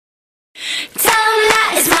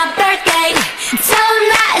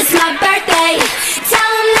birthday.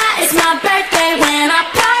 Tell them that it's my birthday when I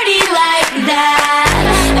party like that.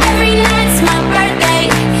 Every night's my birthday.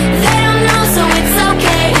 They don't know, so it's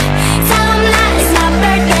okay. Tell them that it's my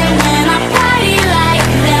birthday when I party like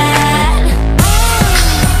that.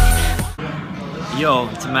 Yo,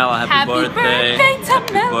 Tamella, happy birthday.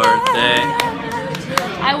 Happy birthday.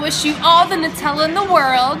 I wish you all the Nutella in the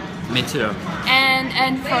world. Me too.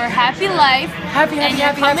 And for happy life. Happy out in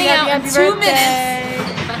 2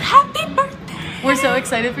 minutes. Happy birthday. We're so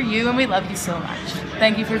excited for you and we love you so much.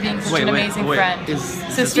 Thank you for being such an amazing friend.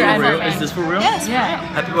 Sister and real? friend. Is this for real? Yes. Yeah.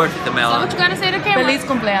 Happy birthday, Tamella. What you gotta say to camera? Feliz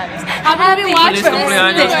cumpleaños. Happy Feliz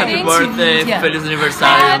cumpleaños, happy birthday, Yeah. feliz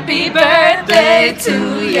aniversario. Happy birthday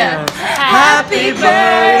to ya. Happy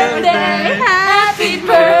birthday. Happy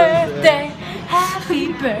birthday.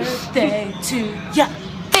 Happy birthday to ya.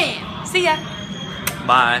 Bam. See ya.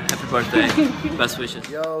 Bye, happy birthday. Best wishes.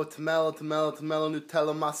 Yo, Tamella,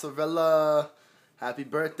 Nutella, mozzarella. Happy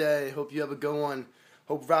birthday. Hope you have a good one.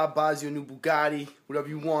 Hope Rob buys you a new Bugatti, whatever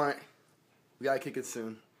you want. We gotta kick it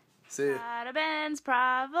soon. See ya. Parabéns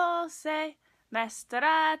pra você,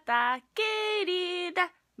 mestrada querida.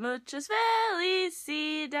 Muchas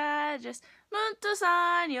felicidades, muchos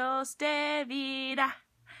años de vida.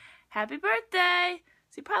 Happy birthday!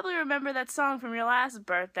 So you probably remember that song from your last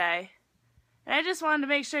birthday. And I just wanted to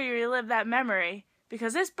make sure you relive that memory,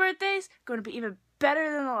 because this birthday's going to be even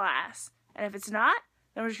better than the last. And if it's not,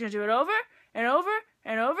 then we're just going to do it over and over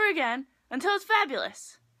and over again until it's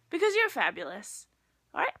fabulous. Because you're fabulous.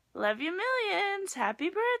 Alright, love you millions. Happy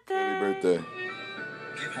birthday. Happy birthday.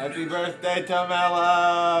 Happy birthday,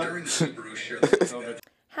 Tamella.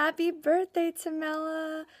 Happy birthday,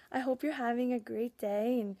 Tamella. I hope you're having a great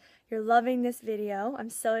day and you're loving this video. I'm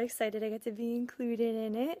so excited I get to be included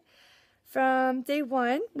in it. From day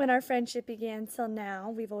one, when our friendship began till now,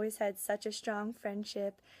 we've always had such a strong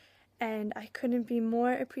friendship, and I couldn't be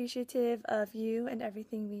more appreciative of you and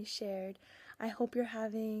everything we shared. I hope you're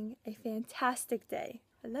having a fantastic day.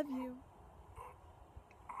 I love you.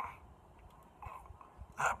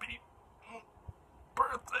 Happy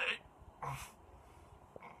birthday.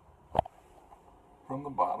 From the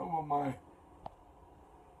bottom of my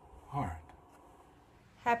heart.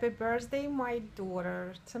 Happy birthday, my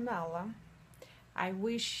daughter Tamella. I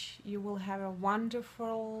wish you will have a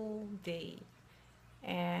wonderful day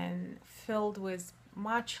and filled with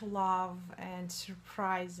much love and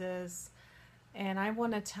surprises. And I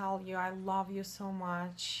want to tell you I love you so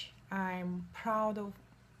much. I'm proud of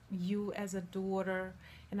you as a daughter,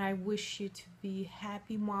 and I wish you to be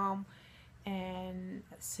happy mom and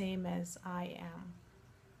same as I am.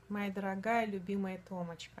 Моя дорогая, любимая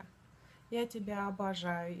Томочка, я тебя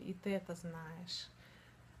обожаю, и ты это знаешь.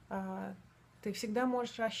 Ты всегда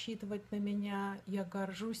можешь рассчитывать на меня, я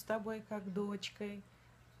горжусь тобой как дочкой,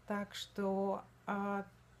 так что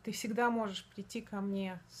ты всегда можешь прийти ко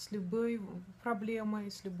мне с любой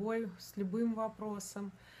проблемой, с любым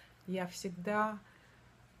вопросом. Я всегда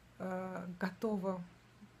готова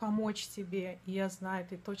помочь тебе, и я знаю,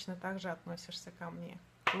 ты точно так же относишься ко мне.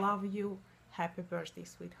 Love you. Happy birthday,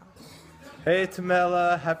 sweetheart. Hey,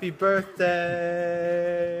 Tamella, happy birthday.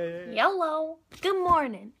 Hello. Good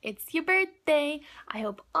morning. It's your birthday. I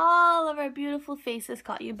hope all of our beautiful faces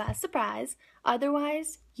caught you by surprise.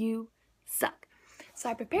 Otherwise, you suck. So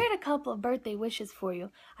I prepared a couple of birthday wishes for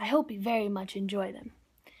you. I hope you very much enjoy them.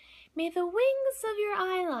 May the wings of your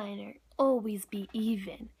eyeliner always be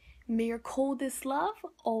even. May your coldest love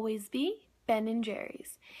always be Ben &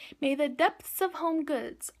 Jerry's. May the depths of home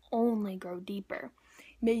goods only grow deeper.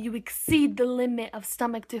 May you exceed the limit of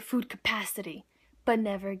stomach to food capacity, but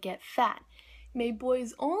never get fat. May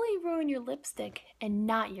boys only ruin your lipstick and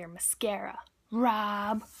not your mascara.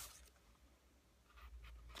 Rob.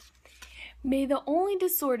 May the only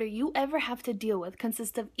disorder you ever have to deal with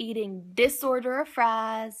consist of eating disorder of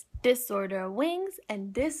fries, disorder of wings,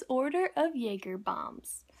 and disorder of Jaeger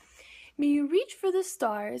bombs. May you reach for the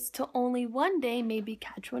stars till only one day maybe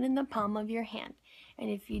catch one in the palm of your hand. And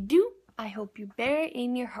if you do, I hope you bear it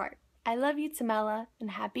in your heart. I love you, Tamella,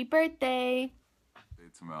 and happy birthday. Hey,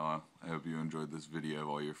 Tamella, I hope you enjoyed this video of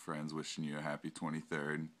all your friends wishing you a happy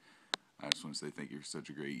 23rd. I just want to say thank you for such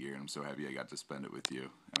a great year, and I'm so happy I got to spend it with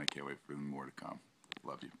you, and I can't wait for more to come.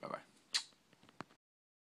 Love you. Bye-bye.